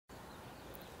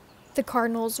The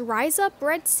Cardinals' Rise Up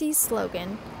Red Sea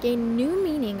slogan gained new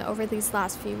meaning over these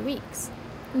last few weeks.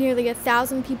 Nearly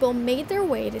 1,000 people made their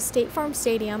way to State Farm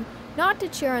Stadium not to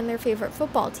cheer on their favorite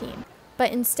football team,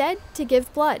 but instead to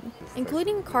give blood,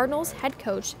 including Cardinals head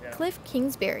coach Cliff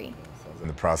Kingsbury. In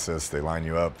the process, they line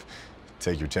you up,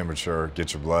 take your temperature,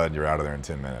 get your blood, you're out of there in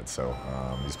 10 minutes. So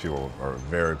these people are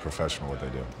very professional what they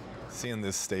do. Seeing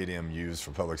this stadium used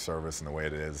for public service and the way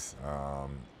it is,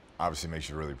 obviously makes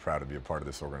you really proud to be a part of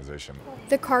this organization.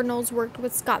 The Cardinals worked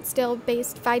with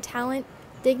Scottsdale-based Vitalant,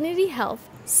 Dignity Health,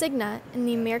 Cigna, and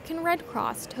the American Red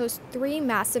Cross to host 3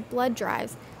 massive blood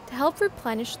drives to help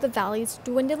replenish the valley's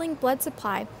dwindling blood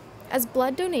supply as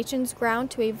blood donations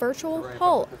ground to a virtual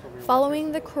halt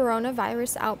following the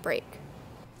coronavirus outbreak.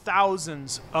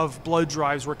 Thousands of blood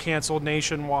drives were canceled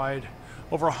nationwide.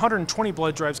 Over 120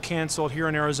 blood drives canceled here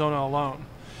in Arizona alone.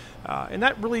 And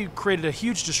that really created a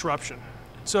huge disruption.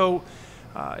 So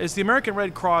as the American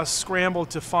Red Cross scrambled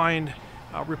to find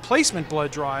replacement blood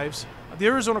drives, the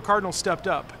Arizona Cardinals stepped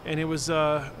up, and it was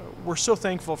we're so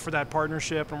thankful for that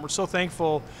partnership, and we're so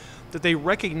thankful that they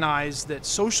recognize that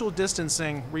social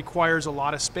distancing requires a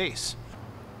lot of space.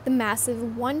 The massive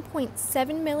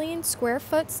 1.7 million square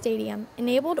foot stadium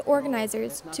enabled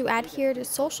organizers to adhere to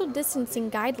social distancing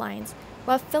guidelines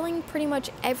while filling pretty much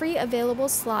every available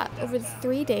slot over the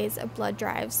 3 days of blood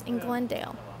drives in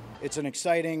Glendale. It's an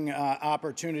exciting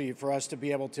opportunity for us to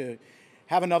be able to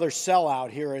have another sellout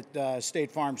here at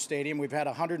State Farm Stadium. We've had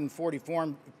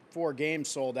 144 games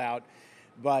sold out,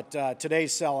 but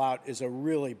today's sellout is a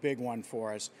really big one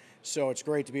for us. So it's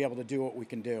great to be able to do what we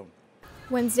can do.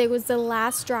 Wednesday was the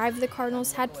last drive the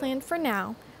Cardinals had planned for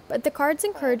now, but the Cards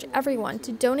encourage everyone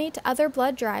to donate to other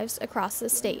blood drives across the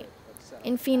state.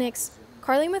 In Phoenix,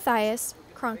 Karli Matthais,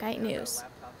 Cronkite News.